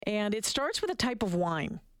And it starts with a type of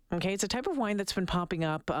wine. Okay, it's a type of wine that's been popping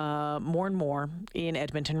up more and more in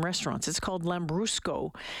Edmonton restaurants. It's called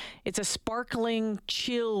Lambrusco. It's a sparkling,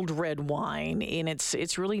 chilled red wine, and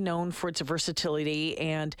it's really known for its versatility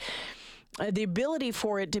and the ability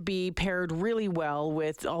for it to be paired really well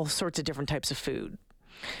with all sorts of different types of food.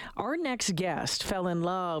 Our next guest fell in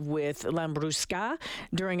love with Lambrusca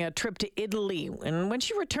during a trip to Italy. And when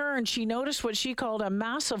she returned, she noticed what she called a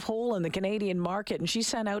massive hole in the Canadian market, and she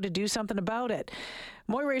set out to do something about it.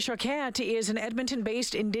 Moira Choquette is an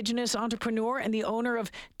Edmonton-based Indigenous entrepreneur and the owner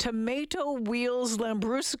of Tomato Wheels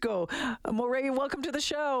Lambrusco. Moira, welcome to the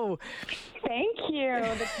show. Thank you.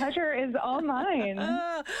 The pleasure is all mine.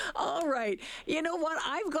 All right. You know what?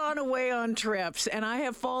 I've gone away on trips and I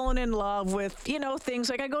have fallen in love with, things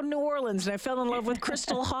like I go to New Orleans and I fell in love with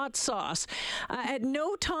Crystal hot sauce. At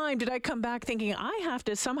no time did I come back thinking I have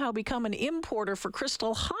to somehow become an importer for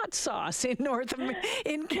Crystal hot sauce in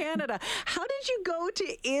Canada. How did you go to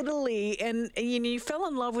Italy and you fell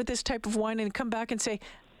in love with this type of wine and come back and say,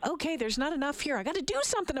 okay, there's not enough here. I got to do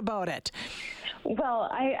something about it. Well,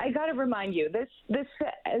 I got to remind you, this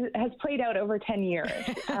has played out over 10 years.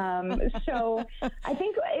 So I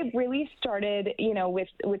think it really started,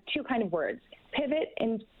 with two kind of words, pivot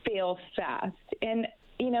and fail fast. And,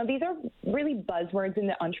 these are really buzzwords in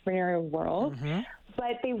the entrepreneurial world,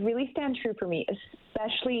 but they really stand true for me,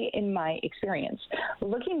 especially in my experience.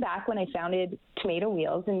 Looking back when I founded Tomato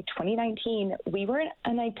Wheels in 2019, we were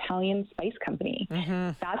an Italian spice company.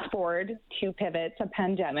 Fast forward 2 pivots, a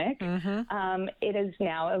pandemic, it has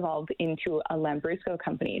now evolved into a Lambrusco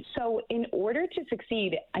company. So in order to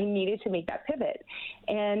succeed, I needed to make that pivot.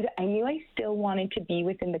 And I knew I still wanted to be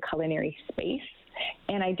within the culinary space.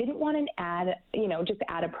 And I didn't want to just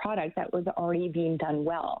add a product that was already being done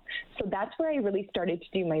well. So that's where I really started to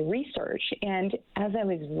do my research. And as I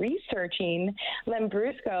was researching,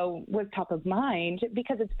 Lambrusco was top of mind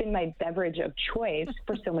because it's been my beverage of choice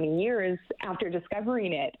for so many years after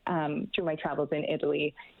discovering it through my travels in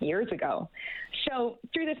Italy years ago. So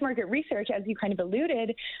through this market research, as you kind of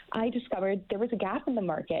alluded, I discovered there was a gap in the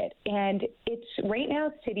market. And it's right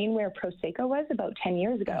now sitting where Prosecco was about 10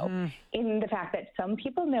 years ago, in the fact that some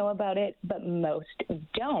people know about it, but most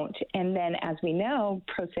don't. And then, as we know,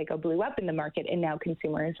 Prosecco blew up in the market, and now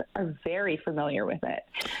consumers are very familiar with it.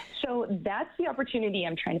 So that's the opportunity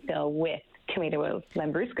I'm trying to fill with Tomato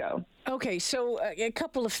Lambrusco. Okay, so a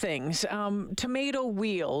couple of things. Tomato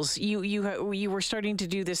Wheels, you were starting to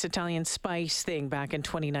do this Italian spice thing back in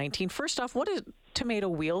 2019. First off, what is Tomato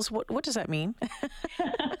Wheels? What does that mean?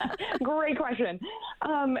 Great question.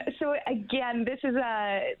 So again, this is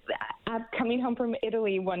coming home from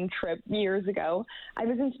Italy one trip years ago. I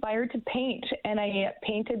was inspired to paint, and I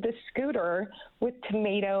painted the scooter with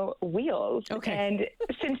tomato wheels. Okay. And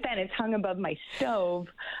since then, it's hung above my stove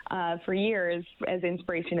for years as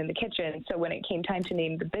inspiration in the kitchen. So when it came time to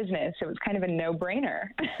name the business, it was kind of a no-brainer.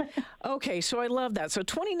 Okay, so I love that. So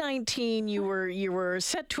 2019, you were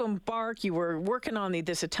set to embark. You were working on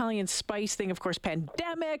this Italian spice thing. Of course,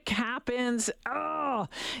 pandemic happens. And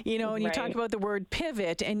you talk about the word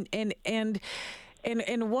pivot and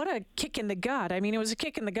what a kick in the gut. I mean, it was a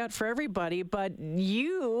kick in the gut for everybody, but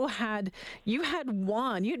you had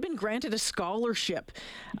been granted a scholarship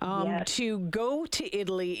to go to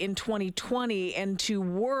Italy in 2020 and to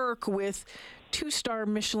work with 2-star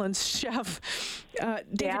Michelin chef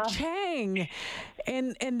David Chang,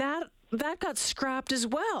 and that got scrapped as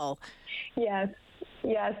well. Yes,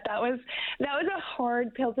 that was a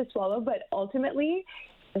hard pill to swallow, but ultimately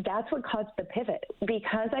that's what caused the pivot,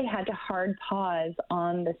 because I had to hard pause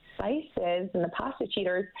on the spices and the pasta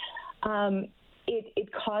cheaters. It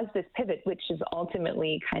caused this pivot, which is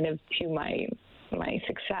ultimately kind of to my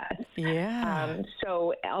success. Yeah.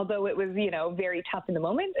 So although it was, very tough in the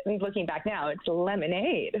moment, looking back now, it's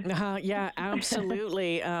lemonade. Yeah,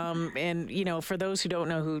 absolutely. And for those who don't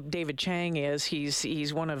know who David Chang is,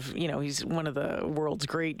 he's one of the world's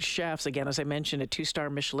great chefs. Again, as I mentioned, a 2-star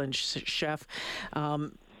Michelin chef.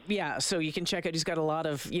 Yeah, so you can check out. He's got a lot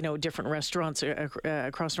of different restaurants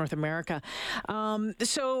across North America.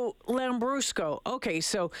 So Lambrusco. Okay,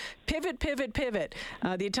 so pivot.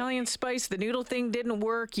 The Italian spice, the noodle thing didn't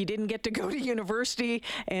work. You didn't get to go to university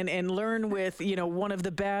and learn with one of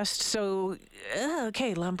the best. So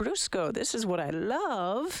okay, Lambrusco. This is what I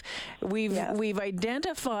love. We've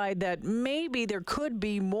identified that maybe there could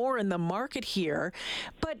be more in the market here,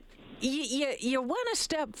 but you went a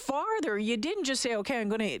step farther. You didn't just say, okay, I'm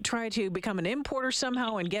going to try to become an importer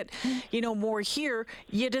somehow and get, more here.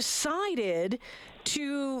 You decided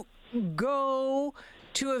to go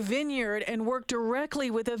to a vineyard and work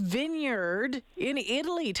directly with a vineyard in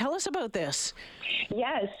Italy. Tell us about this.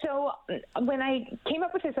 Yes. So when I came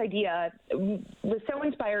up with this idea, was so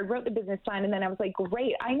inspired, wrote the business plan, and then I was like,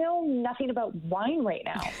 great, I know nothing about wine right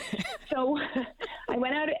now. So I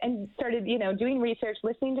went out and started, doing research,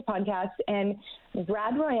 listening to podcasts, and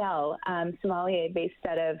Brad Royale, sommelier based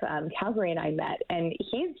out of Calgary, and I met, and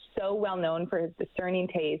he's so well known for his discerning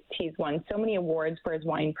taste. He's won so many awards for his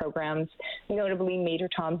wine programs, notably Major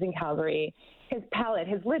Tom's in Calgary. His palate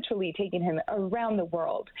has literally taken him around the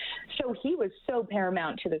world. So he was so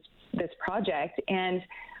paramount to this project. And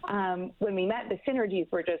when we met, the synergies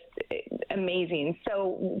were just amazing.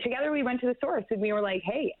 So together we went to the source and we were like,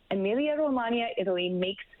 hey, Emilia-Romagna, Italy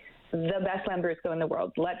makes the best Lambrusco in the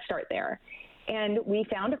world. Let's start there. And we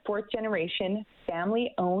found a fourth generation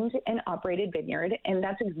family owned and operated vineyard. And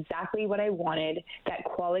that's exactly what I wanted, that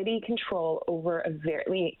quality control over a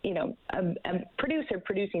very, a producer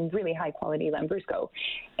producing really high quality Lambrusco.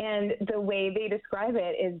 And the way they describe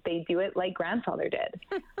it is they do it like grandfather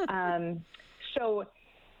did. So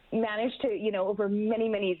managed to, over many,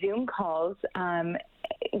 many Zoom calls,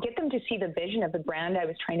 get them to see the vision of the brand I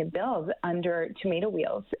was trying to build under Tomato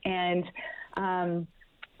Wheels. And,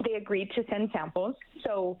 they agreed to send samples.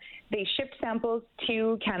 So they shipped samples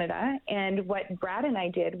to Canada. And what Brad and I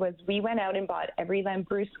did was we went out and bought every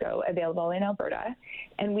Lambrusco available in Alberta,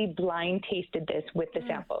 and we blind tasted this with the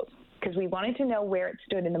samples, because we wanted to know where it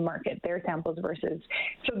stood in the market, their samples versus.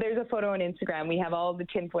 So there's a photo on Instagram. We have all the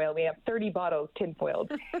tinfoil. We have 30 bottles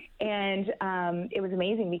tinfoiled. And it was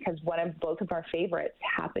amazing because both of our favorites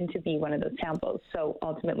happened to be one of those samples. So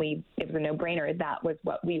ultimately, it was a no-brainer. That was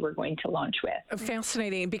what we were going to launch with.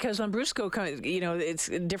 Fascinating, because Lambrusco, it's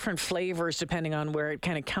different flavors depending on where it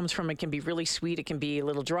kind of comes from. It can be really sweet. It can be a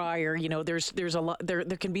little drier. There's a lot. There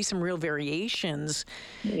can be some real variations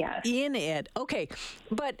in it. Okay,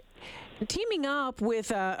 but teaming up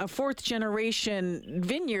with a fourth generation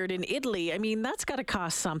vineyard in Italy, I mean, that's got to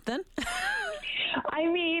cost something. I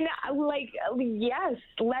mean, yes,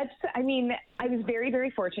 I was very,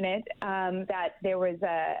 very fortunate that there was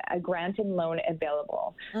a grant and loan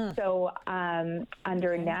available. So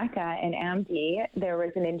under NACA and AMD, there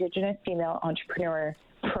was an Indigenous female entrepreneur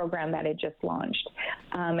program that had just launched,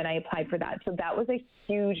 and I applied for that. So that was a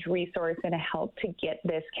huge resource and a help to get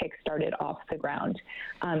this kick-started off the ground,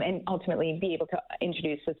 and ultimately be able to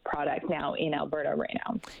introduce this product now in Alberta right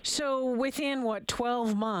now. So within,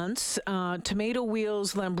 12 months, Tomato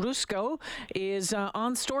Wheels Lambrusco is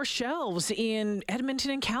on store shelves in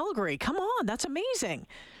Edmonton and Calgary. Come on, that's amazing.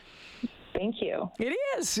 Thank you. It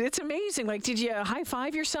is. It's amazing. Did you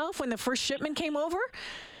high-five yourself when the first shipment came over?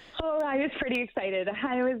 Oh, I was pretty excited.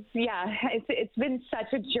 It's been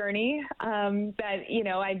such a journey that,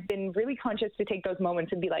 I've been really conscious to take those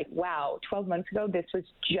moments and be like, wow, 12 months ago, this was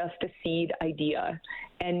just a seed idea,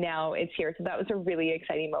 and now it's here. So that was a really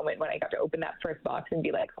exciting moment when I got to open that first box and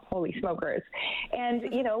be like, holy smokers. And,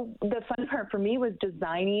 the fun part for me was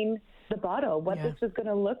designing the bottle, what this was going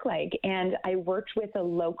to look like. And I worked with a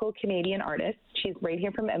local Canadian artist. She's right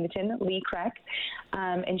here from Edmonton, Lee Kreck,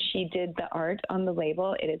 and she did the art on the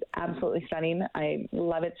label. It is absolutely stunning. I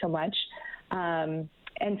love it so much.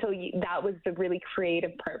 And so that was the really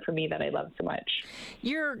creative part for me that I love so much.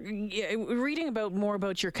 You're reading more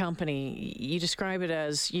about your company. You describe it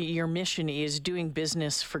as your mission is doing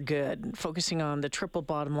business for good, focusing on the triple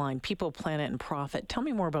bottom line: people, planet, and profit. Tell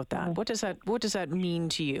me more about that. What does that mean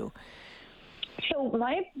to you? So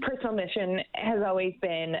my personal mission has always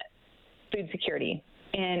been food security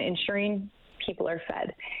and ensuring people are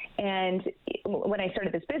fed. And when I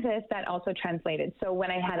started this business, that also translated. So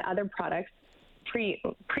when I had other products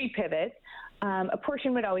pre-pivot, a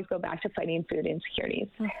portion would always go back to fighting food insecurities.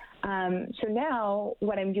 So now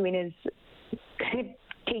what I'm doing is kind of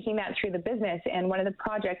taking that through the business. And one of the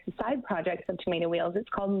projects, the side projects of Tomato Wheels, it's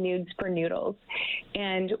called Nudes for Noodles.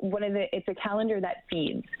 And it's a calendar that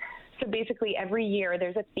feeds. So basically every year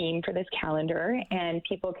there's a theme for this calendar, and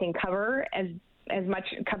people can cover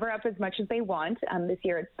up as much as they want. This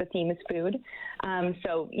year the theme is food.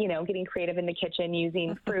 So, getting creative in the kitchen,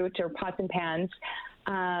 using fruit or pots and pans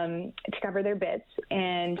to cover their bits.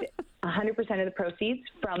 And 100% of the proceeds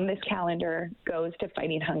from this calendar goes to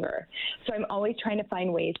fighting hunger. So I'm always trying to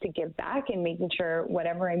find ways to give back and making sure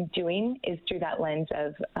whatever I'm doing is through that lens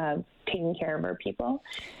of taking care of our people.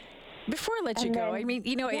 Before I let you go, I mean,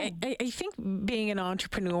 I think being an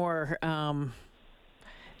entrepreneur,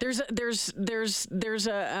 I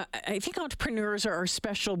think entrepreneurs are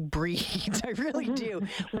special breeds. I really do.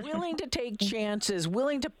 Willing to take chances,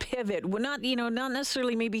 willing to pivot. We're not, not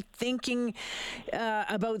necessarily maybe thinking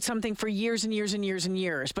about something for years and years and years and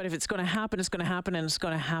years. But if it's going to happen, it's going to happen, and it's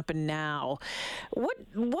going to happen now.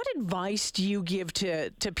 What advice do you give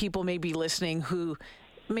to people maybe listening who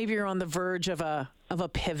maybe are on the verge of a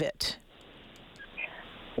pivot?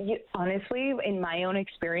 Honestly, in my own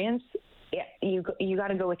experience, you got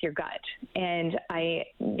to go with your gut. And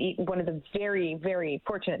one of the very, very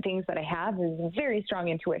fortunate things that I have is very strong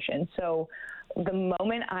intuition. So the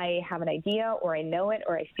moment I have an idea or I know it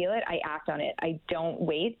or I feel it, I act on it. I don't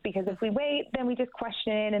wait, because if we wait, then we just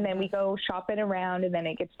question it and then we go shop it around and then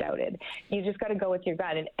it gets doubted. You just got to go with your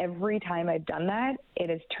gut. And every time I've done that, it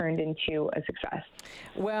has turned into a success.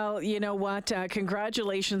 Well, you know what?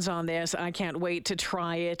 Congratulations on this. I can't wait to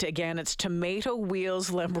try it. Again, it's Tomato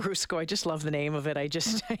Wheels Lambrusco. I just love the name of it. I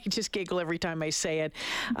just giggle every time I say it.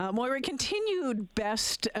 Moira, continued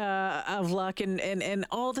best of luck and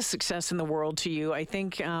all the success in the world to you. I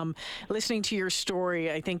think listening to your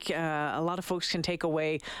story, I think a lot of folks can take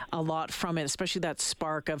away a lot from it, especially that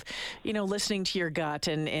spark of, listening to your gut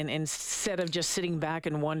and instead of just sitting back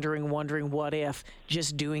and wondering what if,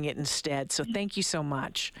 just doing it instead. So thank you so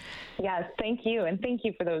much. Yes, thank you. And thank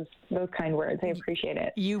you for those kind words. I appreciate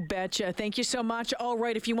it. You betcha. Thank you so much. All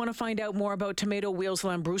right. If you want to find out more about Tomato Wheels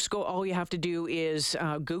Lambrusco, all you have to do is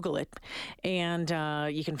Google it, and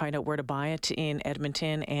you can find out where to buy it in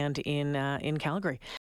Edmonton and in Calgary.